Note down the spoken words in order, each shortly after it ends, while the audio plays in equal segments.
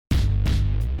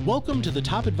Welcome to the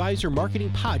Top Advisor Marketing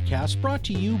Podcast brought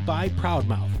to you by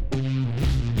Proudmouth.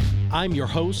 I'm your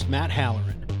host, Matt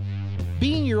Halloran.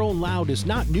 Being your own loud is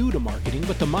not new to marketing,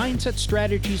 but the mindset,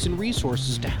 strategies, and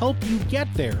resources to help you get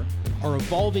there are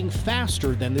evolving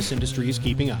faster than this industry is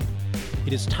keeping up.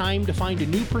 It is time to find a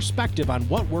new perspective on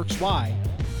what works why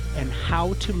and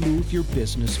how to move your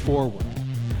business forward.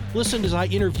 Listen as I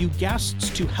interview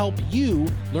guests to help you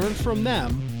learn from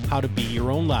them how to be your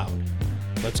own loud.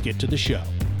 Let's get to the show.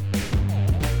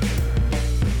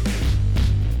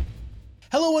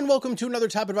 Hello and welcome to another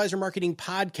Top Advisor Marketing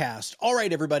Podcast. All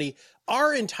right, everybody,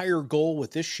 our entire goal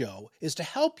with this show is to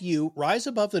help you rise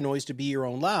above the noise to be your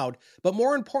own loud, but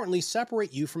more importantly,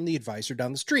 separate you from the advisor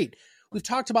down the street. We've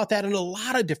talked about that in a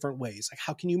lot of different ways. Like,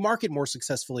 how can you market more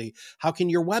successfully? How can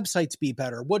your websites be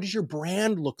better? What does your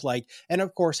brand look like? And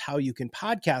of course, how you can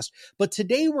podcast. But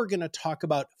today we're going to talk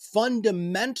about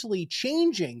fundamentally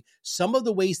changing some of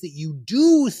the ways that you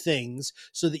do things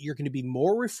so that you're going to be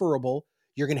more referable.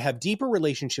 You're going to have deeper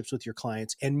relationships with your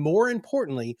clients. And more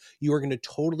importantly, you are going to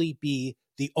totally be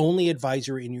the only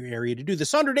advisor in your area to do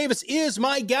this. Saundra Davis is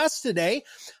my guest today.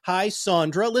 Hi,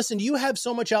 Saundra. Listen, you have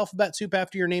so much alphabet soup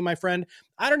after your name, my friend.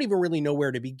 I don't even really know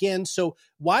where to begin. So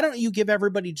why don't you give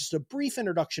everybody just a brief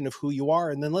introduction of who you are,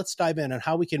 and then let's dive in on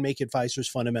how we can make advisors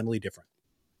fundamentally different.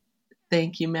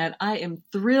 Thank you, Matt. I am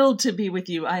thrilled to be with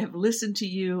you. I have listened to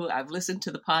you. I've listened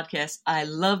to the podcast. I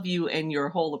love you and your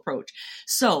whole approach.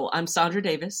 So I'm Saundra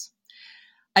Davis.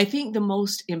 I think the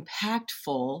most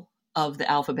impactful of the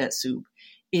alphabet soup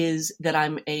is that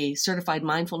I'm a certified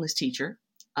mindfulness teacher.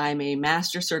 I'm a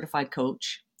master certified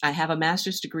coach. I have a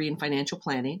master's degree in financial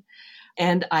planning.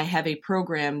 And I have a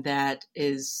program that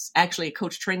is actually a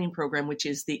coach training program, which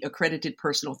is the accredited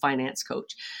personal finance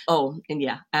coach. Oh, and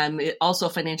yeah, I'm also a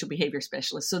financial behavior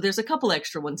specialist. So there's a couple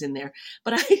extra ones in there.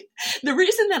 But the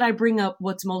reason that I bring up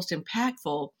what's most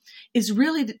impactful is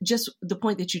really just the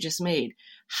point that you just made.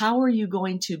 How are you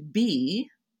going to be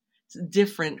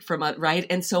different from, right?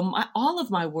 And so all of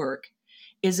my work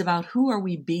is about who are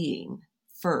we being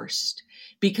first,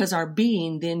 because our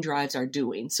being then drives our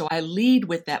doing. So I lead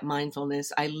with that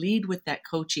mindfulness. I lead with that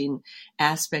coaching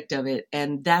aspect of it.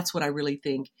 And that's what I really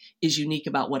think is unique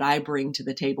about what I bring to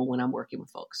the table when I'm working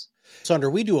with folks.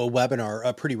 Saundra, we do a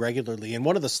webinar pretty regularly, and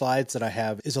one of the slides that I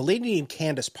have is a lady named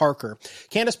Candace Parker.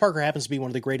 Candace Parker happens to be one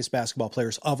of the greatest basketball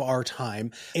players of our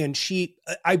time, and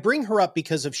I bring her up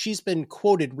because she's been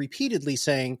quoted repeatedly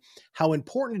saying how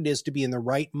important it is to be in the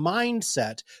right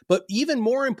mindset, but even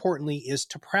more importantly is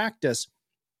to practice.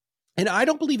 And I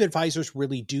don't believe advisors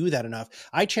really do that enough.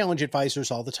 I challenge advisors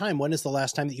all the time. When is the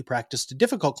last time that you practiced a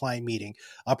difficult client meeting,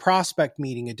 a prospect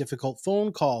meeting, a difficult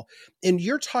phone call? And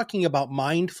you're talking about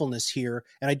mindfulness here.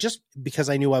 And because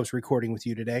I knew I was recording with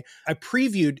you today, I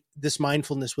previewed this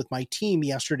mindfulness with my team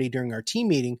yesterday during our team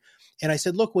meeting. And I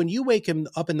said, look, when you wake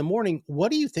up in the morning,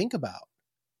 what do you think about?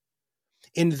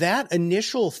 In that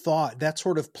initial thought, that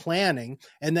sort of planning,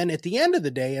 and then at the end of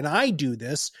the day, and I do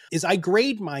this, is I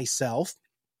grade myself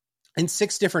in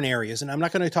 6 different areas. And I'm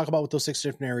not going to talk about what those 6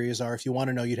 different areas are. If you want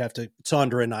to know,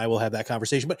 Saundra and I will have that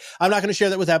conversation, but I'm not going to share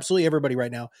that with absolutely everybody right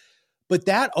now. But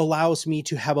that allows me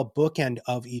to have a bookend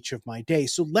of each of my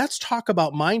days. So let's talk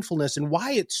about mindfulness and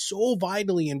why it's so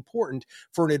vitally important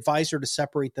for an advisor to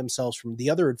separate themselves from the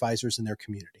other advisors in their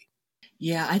community.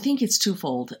 Yeah, I think it's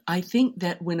twofold. I think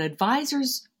that when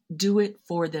advisors do it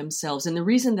for themselves, and the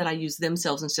reason that I use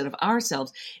themselves instead of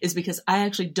ourselves is because I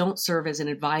actually don't serve as an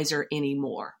advisor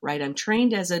anymore, right? I'm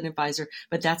trained as an advisor,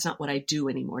 but that's not what I do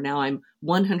anymore. Now I'm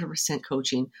 100%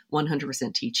 coaching,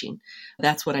 100% teaching.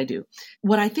 That's what I do.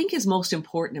 What I think is most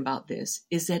important about this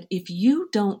is that if you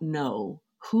don't know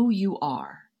who you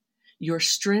are, your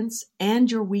strengths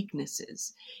and your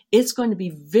weaknesses, it's going to be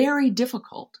very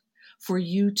difficult for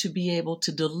you to be able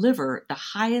to deliver the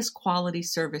highest quality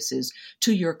services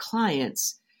to your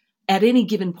clients at any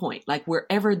given point, like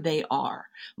wherever they are.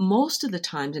 Most of the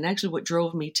times, and actually what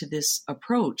drove me to this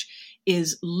approach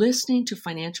is listening to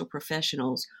financial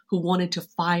professionals who wanted to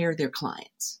fire their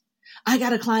clients. I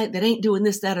got a client that ain't doing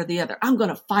this, that, or the other. I'm going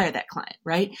to fire that client,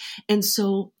 right? And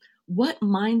so what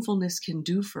mindfulness can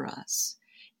do for us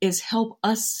is help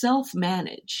us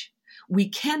self-manage. We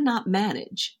cannot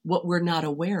manage what we're not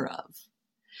aware of.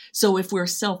 So if we're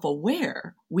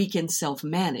self-aware, we can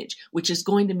self-manage, which is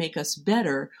going to make us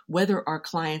better whether our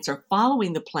clients are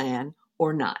following the plan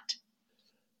or not.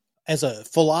 As a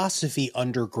philosophy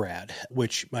undergrad,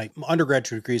 which my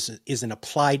undergraduate degree is in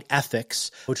applied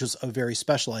ethics, which was a very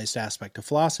specialized aspect of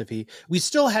philosophy, we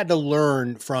still had to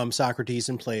learn from Socrates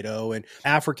and Plato and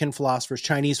African philosophers,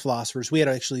 Chinese philosophers. We had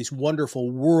actually this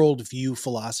wonderful worldview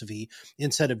philosophy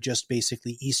instead of just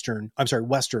basically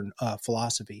Western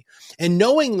philosophy. And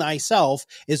knowing thyself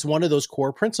is one of those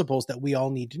core principles that we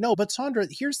all need to know. But Saundra,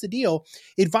 here's the deal.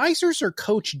 Advisors are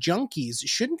coach junkies.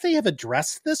 Shouldn't they have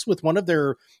addressed this with one of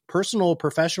their personal,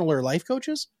 professional, or life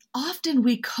coaches? Often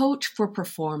we coach for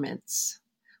performance.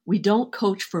 We don't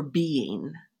coach for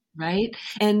being, right?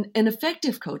 And an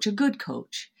effective coach, a good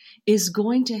coach, is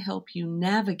going to help you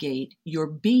navigate your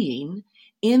being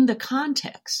in the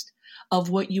context of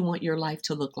what you want your life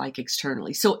to look like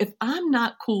externally. So if I'm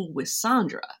not cool with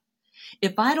Saundra,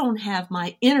 if I don't have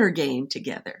my inner game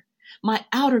together, my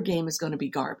outer game is going to be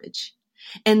garbage.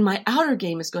 And my outer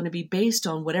game is going to be based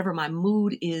on whatever my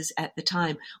mood is at the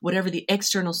time, whatever the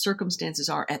external circumstances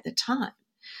are at the time.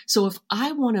 So if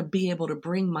I want to be able to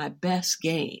bring my best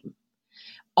game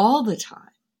all the time,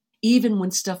 even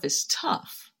when stuff is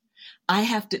tough,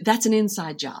 that's an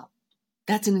inside job.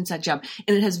 That's an inside job.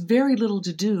 And it has very little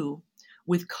to do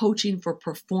with coaching for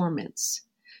performance.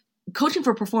 Coaching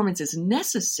for performance is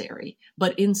necessary,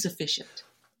 but insufficient.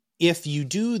 If you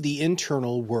do the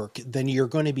internal work, then you're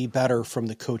going to be better from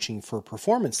the coaching for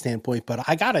performance standpoint. But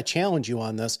I got to challenge you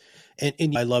on this.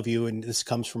 And I love you. And this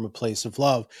comes from a place of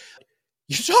love.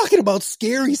 You're talking about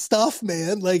scary stuff,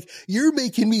 man. Like, you're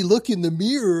making me look in the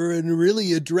mirror and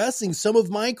really addressing some of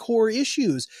my core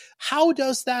issues. How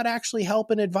does that actually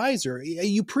help an advisor?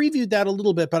 You previewed that a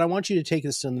little bit, but I want you to take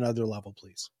this to another level,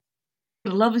 please.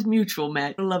 Love is mutual,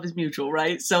 Matt. Love is mutual,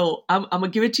 right? So I'm going to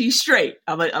give it to you straight.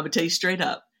 I'm going to tell you straight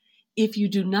up. If you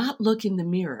do not look in the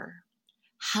mirror,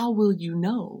 how will you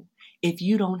know if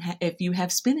you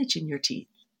have spinach in your teeth?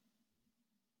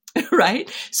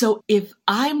 Right? So if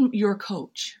I'm your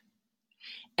coach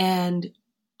and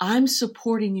I'm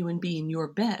supporting you in being your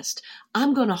best,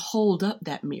 I'm going to hold up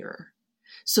that mirror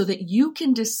so that you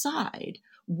can decide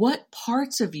what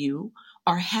parts of you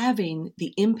are having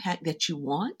the impact that you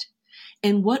want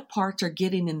and what parts are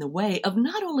getting in the way of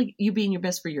not only you being your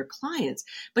best for your clients,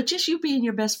 but just you being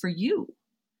your best for you.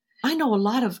 I know a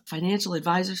lot of financial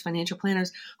advisors, financial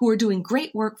planners who are doing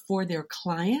great work for their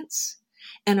clients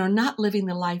and are not living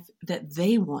the life that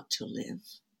they want to live.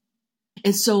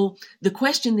 And so the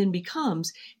question then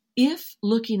becomes, if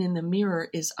looking in the mirror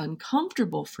is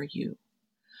uncomfortable for you,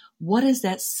 what is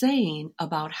that saying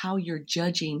about how you're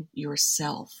judging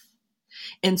yourself?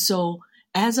 And so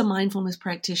as a mindfulness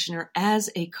practitioner, as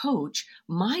a coach,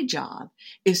 my job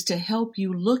is to help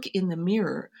you look in the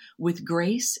mirror with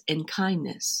grace and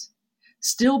kindness.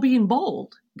 Still being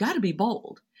bold, got to be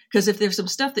bold. Because if there's some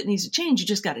stuff that needs to change, you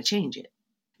just got to change it.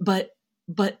 But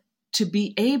to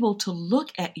be able to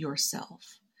look at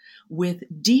yourself with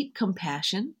deep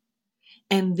compassion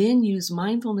and then use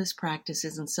mindfulness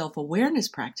practices and self-awareness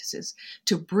practices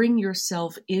to bring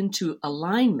yourself into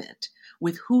alignment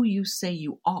with who you say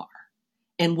you are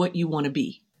and what you want to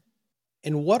be.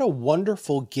 And what a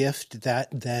wonderful gift that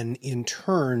then in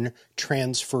turn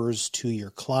transfers to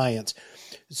your clients.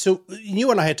 So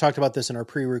you and I had talked about this in our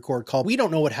pre-record call. We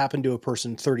don't know what happened to a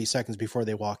person 30 seconds before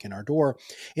they walk in our door.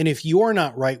 And if you're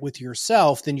not right with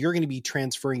yourself, then you're going to be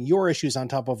transferring your issues on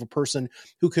top of a person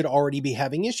who could already be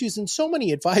having issues. And so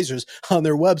many advisors on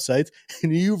their websites,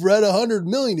 and you've read 100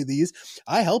 million of these,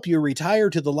 I help you retire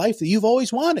to the life that you've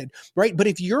always wanted, right? But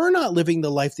if you're not living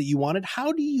the life that you wanted,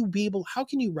 how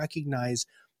can you recognize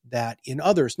that in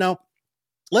others? Now,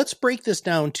 let's break this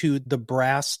down to the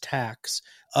brass tacks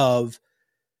of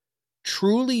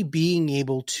truly being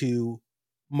able to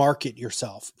market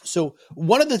yourself. So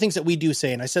one of the things that we do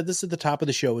say, and I said this at the top of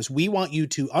the show, is we want you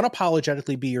to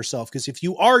unapologetically be yourself, because if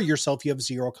you are yourself, you have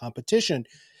zero competition.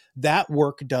 That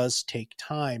work does take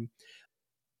time.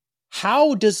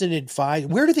 How does an advisor,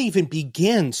 where do they even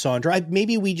begin, Saundra?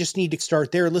 Maybe we just need to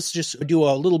start there. Let's just do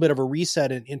a little bit of a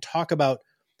reset and talk about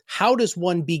how does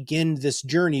one begin this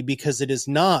journey, because it is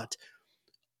not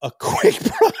a quick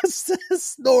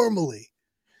process normally.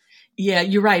 Yeah,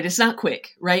 you're right. It's not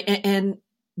quick, right? And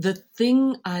the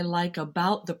thing I like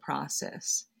about the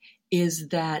process is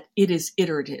that it is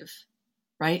iterative,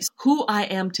 right? Who I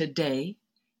am today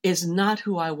is not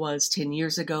who I was 10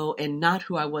 years ago and not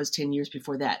who I was 10 years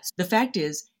before that. The fact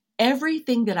is,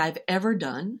 everything that I've ever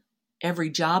done, every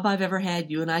job I've ever had,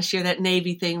 you and I share that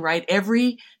Navy thing, right?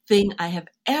 Everything I have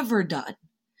ever done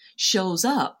shows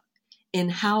up in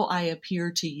how I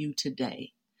appear to you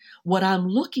today. What I'm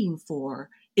looking for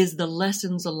is the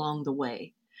lessons along the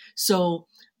way. So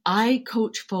I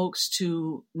coach folks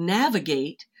to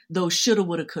navigate those shoulda,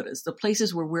 woulda, couldas, the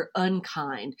places where we're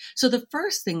unkind. So the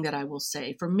first thing that I will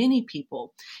say for many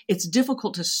people, it's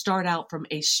difficult to start out from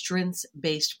a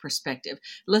strengths-based perspective.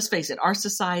 Let's face it, our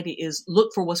society is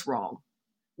look for what's wrong.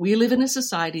 We live in a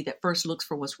society that first looks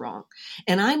for what's wrong.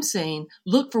 And I'm saying,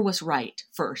 look for what's right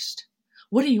first.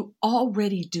 What are you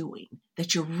already doing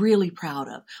that you're really proud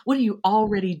of? What are you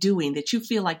already doing that you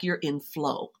feel like you're in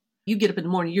flow? You get up in the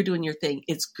morning, you're doing your thing.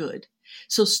 It's good.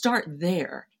 So start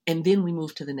there, and then we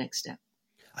move to the next step.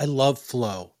 I love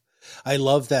flow. I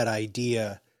love that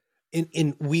idea.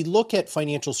 And we look at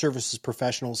financial services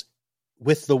professionals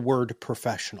with the word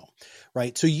professional,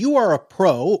 right? So you are a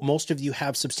pro. Most of you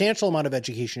have substantial amount of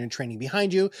education and training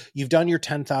behind you. You've done your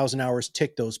 10,000 hours,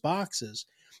 tick those boxes.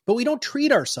 But we don't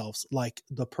treat ourselves like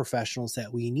the professionals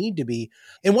that we need to be.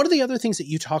 And one of the other things that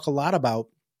you talk a lot about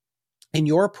in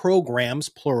your programs,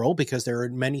 plural, because there are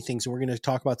many things, and we're going to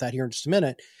talk about that here in just a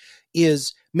minute,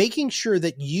 is making sure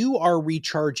that you are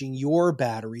recharging your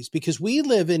batteries, because we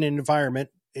live in an environment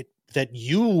that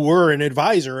you were an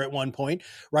advisor at one point,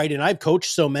 right? And I've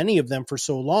coached so many of them for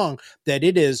so long that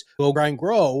it is go, grind,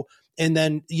 grow. And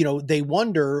then, they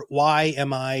wonder, why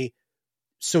am I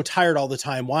so tired all the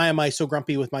time? Why am I so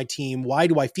grumpy with my team? Why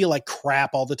do I feel like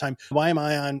crap all the time? Why am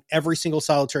I on every single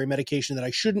solitary medication that I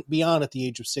shouldn't be on at the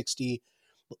age of 60?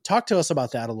 Talk to us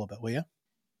about that a little bit, will you?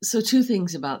 So 2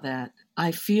 things about that.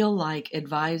 I feel like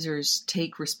advisors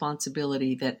take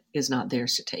responsibility that is not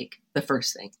theirs to take. The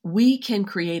first thing, we can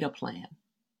create a plan.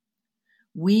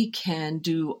 We can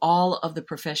do all of the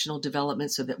professional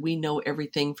development so that we know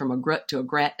everything from a grut to a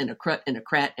grat and a crut and a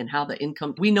crat and how the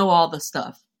income, we know all the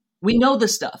stuff. We know the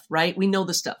stuff, right? We know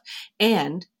the stuff.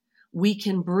 And we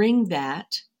can bring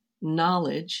that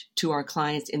knowledge to our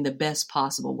clients in the best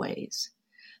possible ways.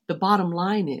 The bottom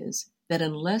line is that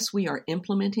unless we are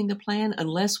implementing the plan,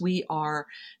 unless we are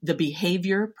the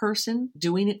behavior person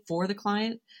doing it for the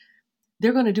client,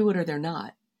 they're going to do it or they're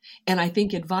not. And I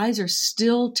think advisors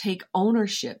still take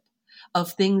ownership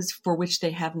of things for which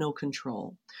they have no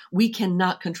control. We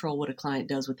cannot control what a client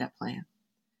does with that plan.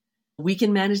 We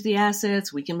can manage the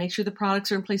assets. We can make sure the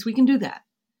products are in place. We can do that.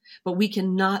 But we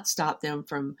cannot stop them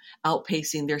from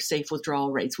outpacing their safe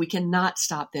withdrawal rates. We cannot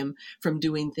stop them from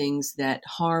doing things that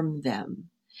harm them.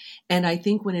 And I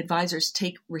think when advisors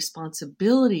take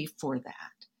responsibility for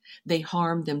that, they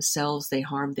harm themselves, they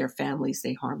harm their families,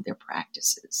 they harm their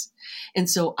practices. And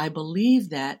so I believe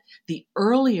that the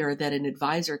earlier that an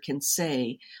advisor can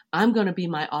say, I'm going to be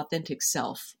my authentic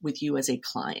self with you as a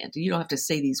client. You don't have to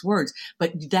say these words,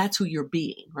 but that's who you're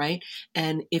being, right?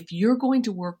 And if you're going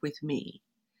to work with me,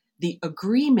 the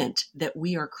agreement that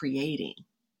we are creating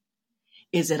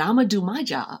is that I'm going to do my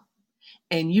job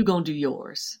and you going to do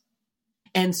yours.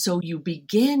 And so you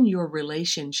begin your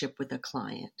relationship with a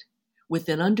client with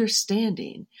an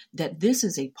understanding that this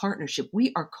is a partnership.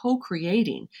 We are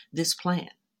co-creating this plan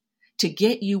to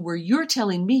get you where you're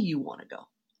telling me you want to go.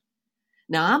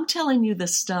 Now, I'm telling you the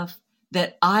stuff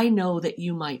that I know that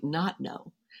you might not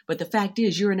know. But the fact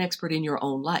is, you're an expert in your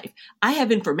own life. I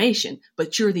have information,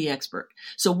 but you're the expert.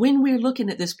 So when we're looking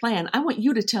at this plan, I want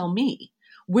you to tell me,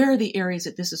 where are the areas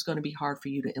that this is going to be hard for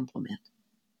you to implement?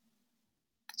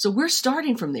 So we're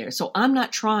starting from there. So I'm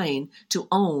not trying to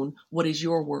own what is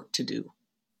your work to do.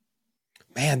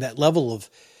 Man, that level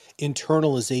of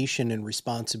internalization and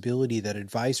responsibility that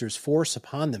advisors force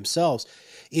upon themselves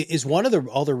is one of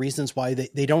all the reasons why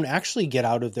they don't actually get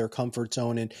out of their comfort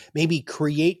zone and maybe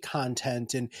create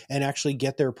content and actually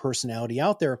get their personality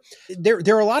out there.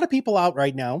 There are a lot of people out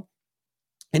right now.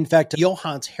 In fact,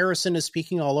 Johannes Harrison is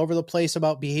speaking all over the place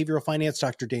about behavioral finance.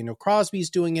 Dr. Daniel Crosby is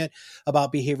doing it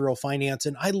about behavioral finance.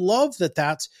 And I love that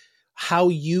that's how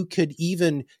you could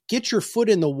even get your foot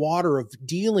in the water of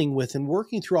dealing with and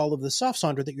working through all of the stuff,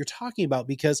 Saundra, that you're talking about,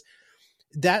 because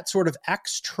that sort of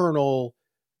external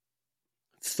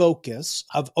focus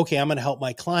of, okay, I'm going to help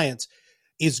my clients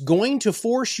is going to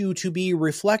force you to be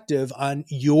reflective on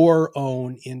your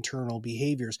own internal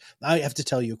behaviors. I have to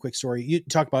tell you a quick story. You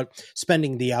talk about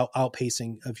spending the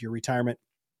outpacing of your retirement.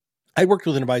 I worked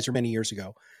with an advisor many years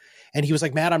ago, and he was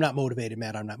like, Matt, I'm not motivated.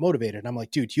 Matt, I'm not motivated. And I'm like,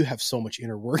 dude, you have so much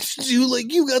inner work to do.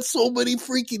 Like, you got so many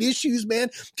freaking issues, man.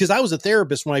 Because I was a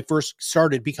therapist when I first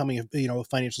started becoming a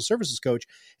financial services coach,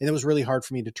 and it was really hard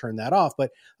for me to turn that off. But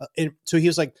so he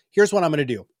was like, here's what I'm going to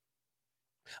do.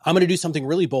 I'm going to do something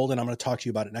really bold, and I'm going to talk to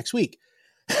you about it next week.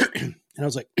 And I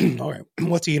was like, all right,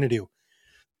 what's he going to do?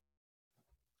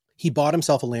 He bought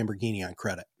himself a Lamborghini on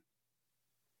credit.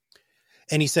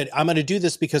 And he said, I'm going to do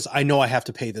this because I know I have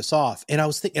to pay this off. And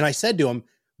I said to him,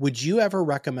 would you ever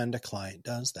recommend a client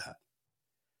does that?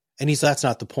 And he said, that's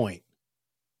not the point.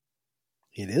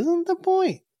 It isn't the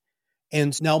point.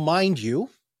 And now, mind you,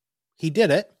 he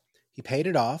did it. He paid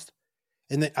it off.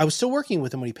 And then I was still working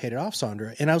with him when he paid it off,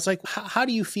 Saundra. And I was like, how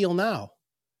do you feel now?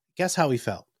 Guess how he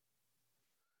felt.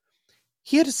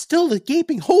 He had still a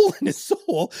gaping hole in his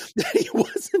soul that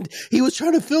he was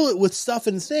trying to fill it with stuff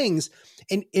and things.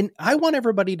 And I want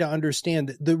everybody to understand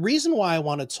that the reason why I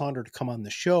wanted Saundra to come on the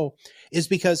show is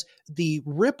because the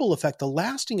ripple effect, the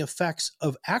lasting effects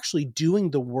of actually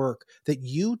doing the work that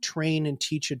you train and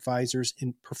teach advisors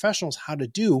and professionals how to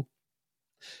do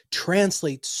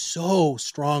translates so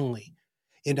strongly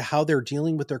into how they're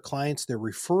dealing with their clients, their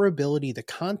referability, the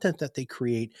content that they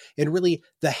create, and really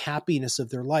the happiness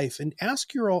of their life. And I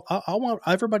want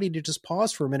everybody to just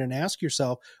pause for a minute and ask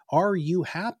yourself, are you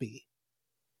happy?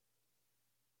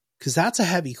 Because that's a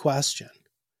heavy question.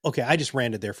 Okay, I just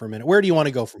ranted there for a minute. Where do you want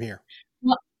to go from here?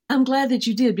 Well, I'm glad that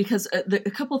you did, because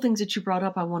a couple of things that you brought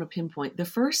up I want to pinpoint. The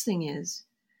first thing is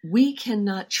we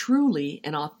cannot truly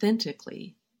and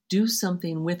authentically do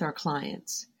something with our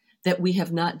clients that we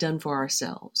have not done for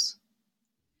ourselves.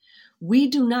 We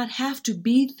do not have to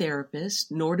be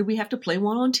therapists, nor do we have to play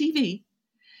one on TV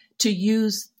to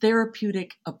use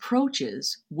therapeutic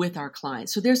approaches with our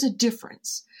clients. So there's a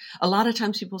difference. A lot of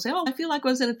times people say, oh, I feel like I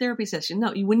was in a therapy session.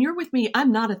 No, when you're with me,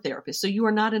 I'm not a therapist. So you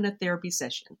are not in a therapy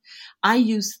session. I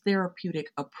use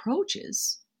therapeutic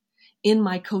approaches in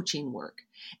my coaching work.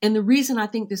 And the reason I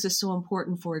think this is so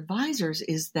important for advisors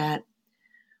is that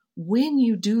when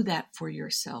you do that for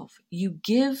yourself, you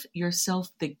give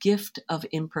yourself the gift of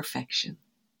imperfection.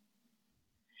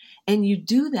 And you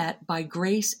do that by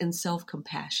grace and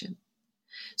self-compassion.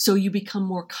 So you become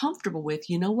more comfortable with,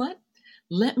 you know what?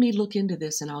 Let me look into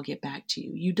this and I'll get back to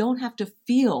you. You don't have to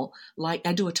feel like,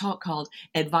 I do a talk called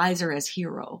Advisor as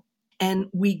Hero. And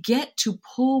we get to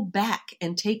pull back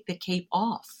and take the cape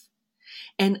off.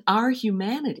 And our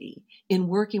humanity in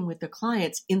working with the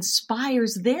clients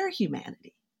inspires their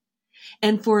humanity.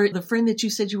 And for the friend that you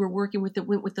said you were working with that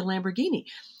went with the Lamborghini,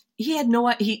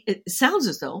 it sounds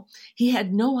as though he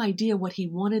had no idea what he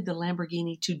wanted the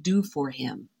Lamborghini to do for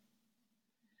him.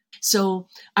 So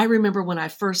I remember when I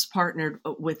first partnered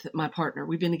with my partner,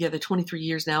 we've been together 23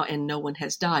 years now and no one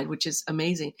has died, which is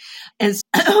amazing.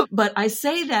 But I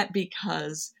say that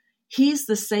because he's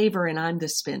the saver and I'm the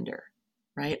spender,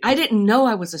 right? I didn't know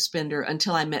I was a spender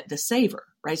until I met the saver,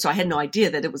 right? So I had no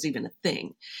idea that it was even a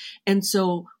thing. And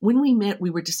so when we met, we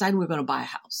were deciding we were going to buy a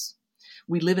house.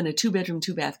 We live in a 2-bedroom,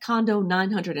 2-bath condo,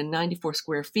 994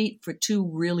 square feet for 2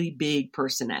 really big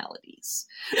personalities.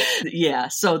 Yeah,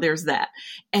 so there's that.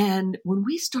 And when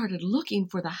we started looking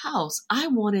for the house, I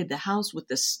wanted the house with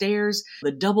the stairs,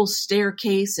 the double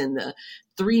staircase, and the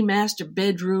 3 master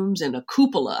bedrooms and a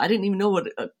cupola. I didn't even know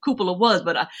what a cupola was,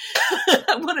 but I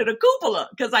wanted a cupola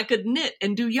because I could knit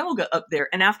and do yoga up there.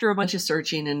 And after a bunch of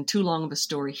searching and too long of a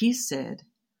story, he said,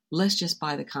 let's just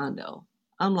buy the condo.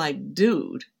 I'm like,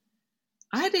 dude,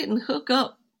 I didn't hook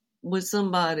up with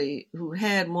somebody who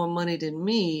had more money than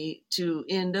me to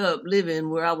end up living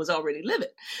where I was already living.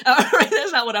 All right,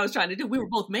 that's not what I was trying to do. We were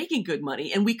both making good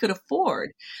money and we could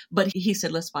afford. But he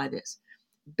said, let's buy this.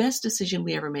 Best decision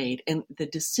we ever made. And the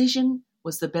decision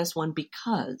was the best one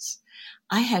because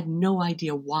I had no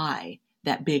idea why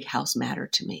that big house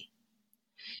mattered to me.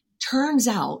 Turns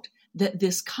out that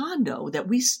this condo that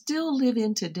we still live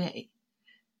in today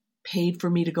paid for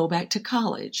me to go back to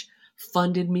college,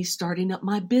 funded me starting up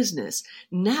my business.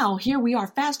 Now, here we are,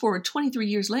 fast forward 23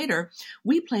 years later,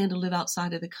 we plan to live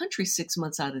outside of the country 6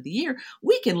 months out of the year.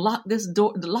 We can lock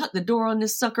the door on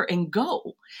this sucker and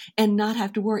go and not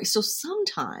have to worry. So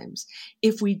sometimes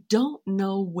if we don't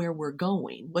know where we're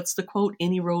going, what's the quote?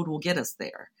 Any road will get us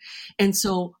there. And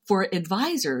so for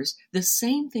advisors, the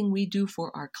same thing we do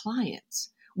for our clients,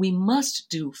 we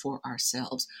must do for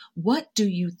ourselves. What do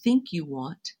you think you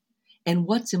want? And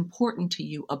what's important to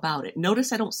you about it?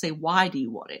 Notice I don't say, why do you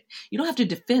want it? You don't have to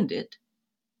defend it.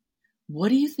 What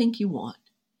do you think you want?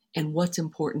 And what's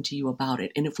important to you about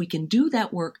it? And if we can do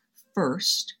that work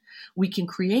first, we can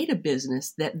create a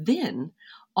business that then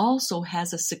also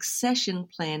has a succession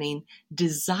planning,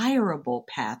 desirable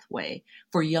pathway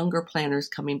for younger planners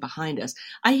coming behind us.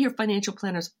 I hear financial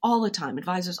planners all the time,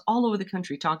 advisors all over the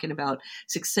country talking about a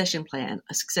succession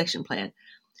plan.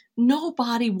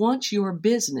 Nobody wants your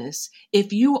business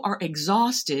if you are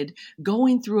exhausted,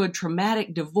 going through a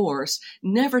traumatic divorce,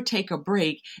 never take a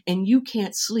break, and you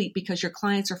can't sleep because your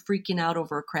clients are freaking out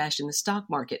over a crash in the stock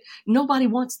market. Nobody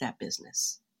wants that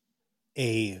business.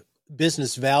 A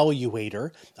business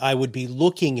valuator, I would be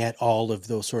looking at all of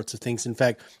those sorts of things. In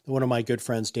fact, one of my good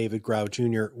friends, David Grau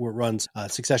Jr., runs a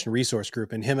Succession Resource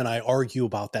Group, and him and I argue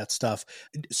about that stuff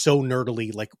so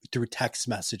nerdily, like through text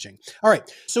messaging. All right.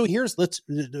 So let's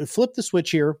flip the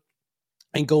switch here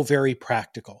and go very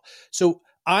practical. So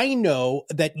I know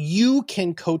that you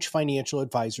can coach financial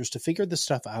advisors to figure this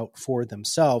stuff out for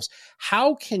themselves.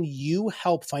 How can you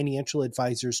help financial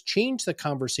advisors change the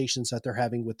conversations that they're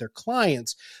having with their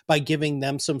clients by giving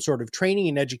them some sort of training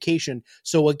and education?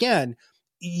 So again,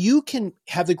 you can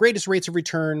have the greatest rates of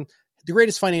return, the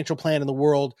greatest financial plan in the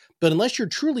world, but unless you're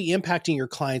truly impacting your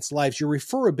clients' lives, your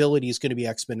referability is going to be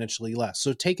exponentially less.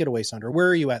 So take it away, Saundra. Where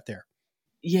are you at there?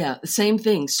 Yeah, same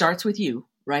thing. Starts with you,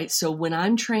 right? So when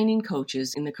I'm training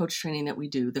coaches in the coach training that we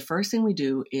do, the first thing we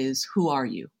do is, who are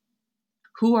you?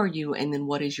 Who are you? And then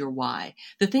what is your why?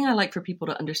 The thing I like for people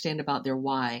to understand about their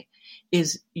why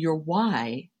is your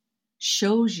why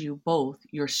shows you both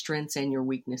your strengths and your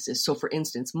weaknesses. So for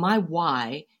instance, my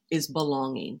why is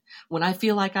belonging. When I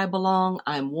feel like I belong,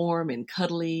 I'm warm and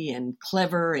cuddly and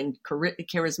clever and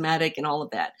charismatic and all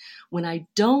of that. When I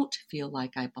don't feel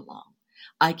like I belong,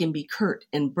 I can be curt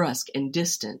and brusque and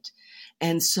distant.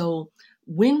 And so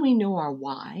when we know our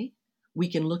why, we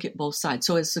can look at both sides.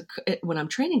 So when I'm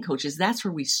training coaches, that's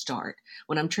where we start.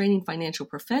 When I'm training financial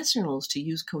professionals to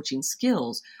use coaching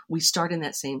skills, we start in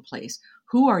that same place.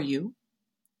 Who are you?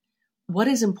 What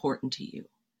is important to you?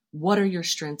 What are your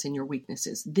strengths and your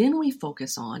weaknesses? Then we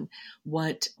focus on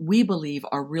what we believe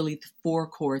are really the 4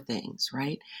 core things,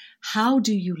 right? How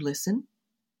do you listen?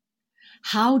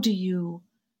 How do you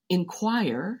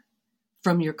inquire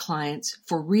from your clients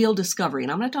for real discovery?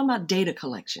 And I'm not talking about data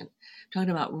collection. I'm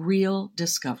talking about real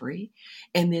discovery.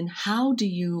 And then how do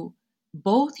you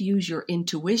both use your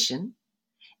intuition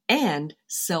and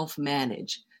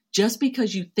self-manage? Just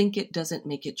because you think it doesn't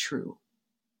make it true,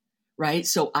 right?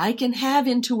 So I can have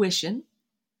intuition.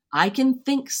 I can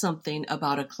think something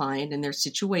about a client and their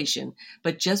situation,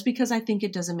 but just because I think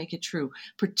it doesn't make it true,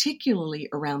 particularly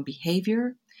around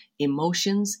behavior,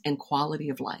 emotions, and quality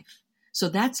of life. So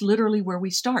that's literally where we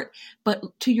start. But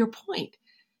to your point,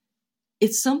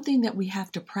 it's something that we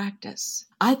have to practice.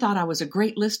 I thought I was a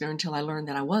great listener until I learned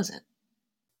that I wasn't.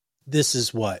 This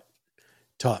is what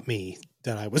taught me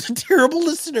that I was a terrible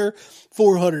listener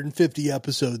 450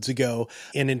 episodes ago.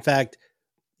 And in fact,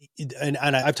 and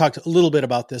I've talked a little bit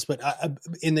about this, but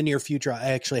in the near future,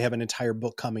 I actually have an entire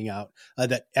book coming out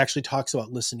that actually talks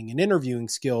about listening and interviewing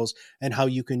skills and how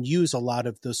you can use a lot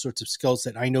of those sorts of skills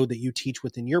that I know that you teach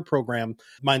within your program.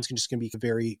 Mine's just going to be a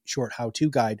very short how-to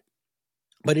guide.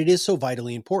 But it is so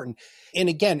vitally important. And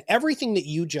again, everything that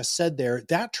you just said there,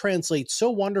 that translates so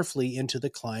wonderfully into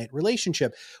the client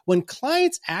relationship. When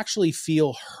clients actually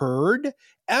feel heard,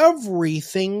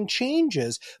 everything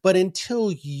changes. But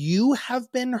until you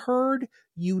have been heard,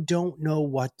 you don't know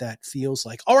what that feels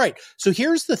like. All right. So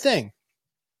here's the thing.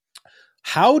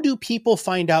 How do people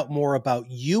find out more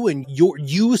about you and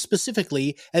you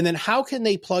specifically? And then how can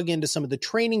they plug into some of the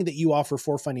training that you offer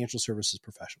for financial services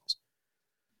professionals?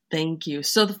 Thank you.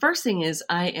 So the first thing is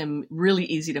I am really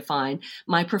easy to find.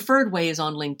 My preferred way is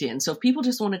on LinkedIn. So if people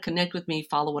just want to connect with me,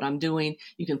 follow what I'm doing,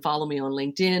 you can follow me on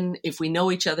LinkedIn. If we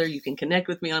know each other, you can connect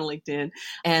with me on LinkedIn.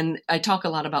 And I talk a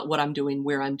lot about what I'm doing,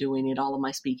 where I'm doing it, all of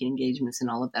my speaking engagements and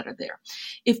all of that are there.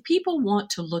 If people want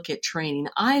to look at training,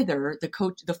 either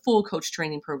the full coach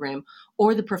training program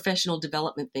or the professional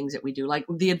development things that we do, like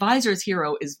the Advisor's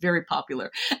Hero is very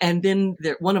popular. And then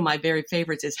one of my very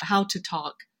favorites is how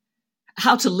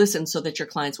to listen so that your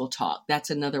clients will talk. That's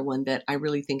another one that I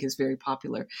really think is very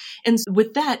popular. And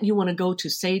with that, you want to go to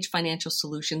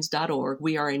sagefinancialsolutions.org.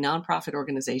 We are a nonprofit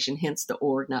organization, hence the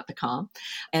org, not the com.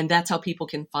 And that's how people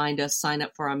can find us, sign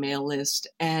up for our mail list.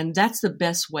 And that's the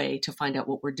best way to find out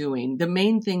what we're doing. The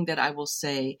main thing that I will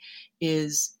say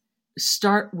is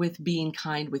start with being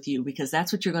kind with you, because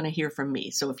that's what you're going to hear from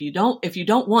me. So if you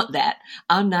don't want that,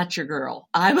 I'm not your girl.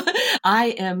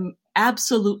 I am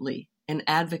absolutely an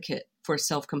advocate for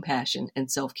self-compassion and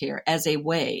self-care as a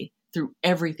way through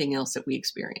everything else that we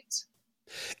experience.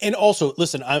 And also,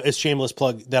 listen, a shameless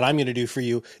plug that I'm going to do for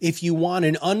you. If you want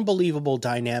an unbelievable,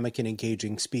 dynamic, and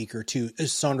engaging speaker too,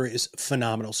 Saundra is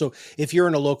phenomenal. So if you're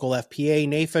in a local FPA,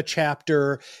 NAFA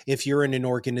chapter, if you're in an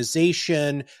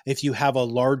organization, if you have a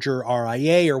larger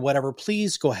RIA or whatever,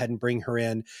 please go ahead and bring her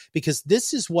in, because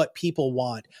this is what people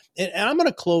want. And I'm going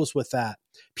to close with that.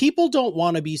 People don't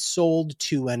want to be sold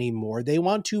to anymore. They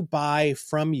want to buy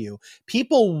from you.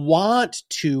 People want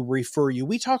to refer you.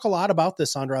 We talk a lot about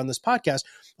this, Saundra, on this podcast.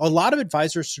 A lot of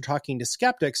advisors are talking to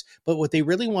skeptics, but what they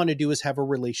really want to do is have a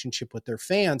relationship with their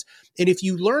fans. And if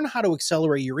you learn how to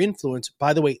accelerate your influence,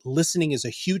 by the way, listening is a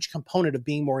huge component of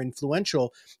being more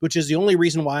influential, which is the only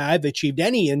reason why I've achieved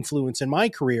any influence in my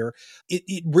career.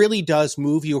 It really does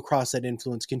move you across that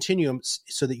influence continuum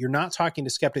so that you're not talking to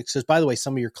skeptics. Because by the way,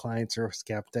 some of your clients are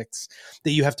skeptics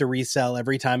that you have to resell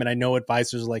every time. And I know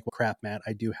advisors are like, well, crap, Matt,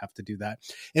 I do have to do that.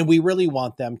 And we really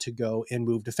want them to go and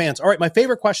move to fans. All right, my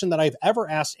favorite question that I've ever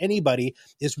asked anybody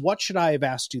is, what should I have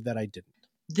asked you that I didn't?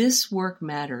 This work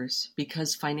matters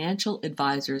because financial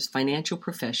advisors, financial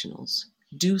professionals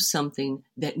do something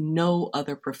that no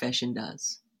other profession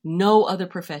does. No other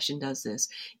profession does this.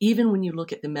 Even when you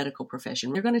look at the medical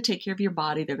profession, they're going to take care of your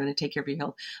body. They're going to take care of your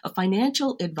health. A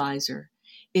financial advisor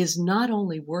is not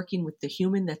only working with the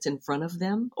human that's in front of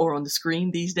them or on the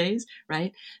screen these days,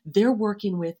 right? They're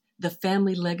working with the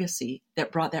family legacy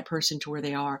that brought that person to where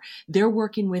they are. They're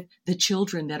working with the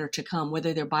children that are to come,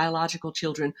 whether they're biological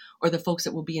children or the folks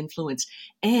that will be influenced.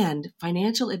 And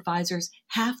financial advisors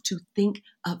have to think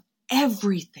of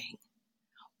everything.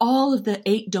 All of the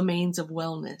 8 domains of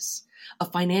wellness. A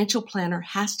financial planner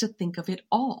has to think of it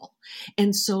all.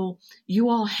 And so you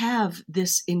all have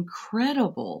this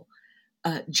incredible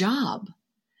job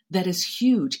that is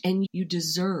huge, and you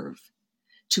deserve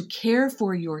to care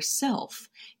for yourself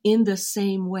in the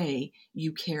same way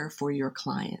you care for your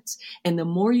clients. And the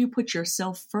more you put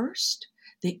yourself first,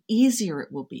 the easier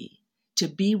it will be to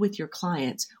be with your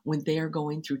clients when they are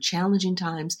going through challenging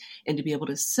times and to be able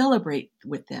to celebrate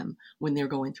with them when they're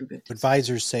going through good times.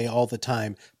 Advisors say all the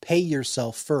time, pay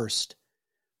yourself first.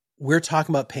 We're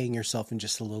talking about paying yourself in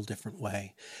just a little different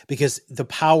way, because the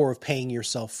power of paying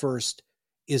yourself first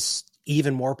is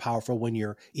even more powerful when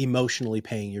you're emotionally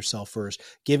paying yourself first,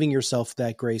 giving yourself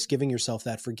that grace, giving yourself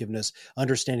that forgiveness,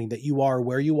 understanding that you are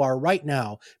where you are right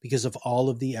now because of all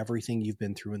of the everything you've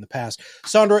been through in the past.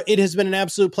 Saundra, it has been an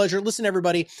absolute pleasure. Listen,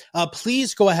 everybody,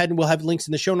 please go ahead, and we'll have links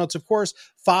in the show notes, of course.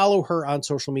 Follow her on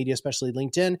social media, especially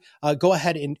LinkedIn. Go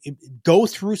ahead and go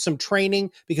through some training,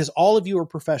 because all of you are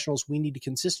professionals. We need to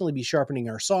consistently be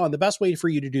sharpening our saw. And the best way for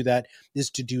you to do that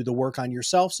is to do the work on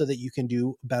yourself so that you can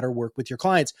do better work with your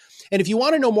clients. And if you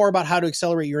want to know more about how to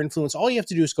accelerate your influence, all you have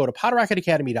to do is go to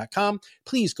podrocketacademy.com.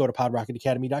 Please go to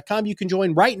podrocketacademy.com. You can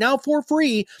join right now for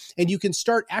free, and you can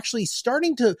start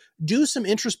starting to do some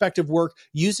introspective work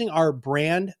using our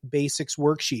brand basics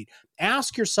worksheet.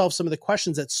 Ask yourself some of the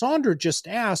questions that Saundra just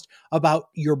asked about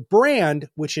your brand,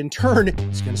 which in turn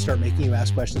is going to start making you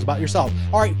ask questions about yourself.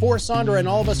 All right, for Saundra and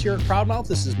all of us here at Proudmouth,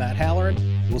 this is Matt Halloran.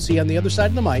 We'll see you on the other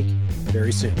side of the mic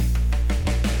very soon.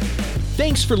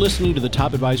 Thanks for listening to the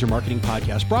Top Advisor Marketing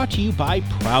Podcast, brought to you by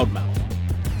Proudmouth.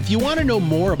 If you want to know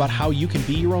more about how you can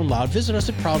be your own loud, visit us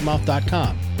at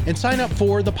proudmouth.com and sign up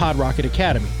for the PodRocket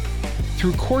Academy.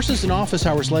 Through courses and office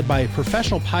hours led by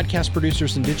professional podcast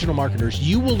producers and digital marketers,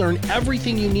 you will learn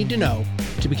everything you need to know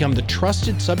to become the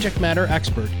trusted subject matter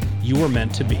expert you are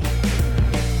meant to be.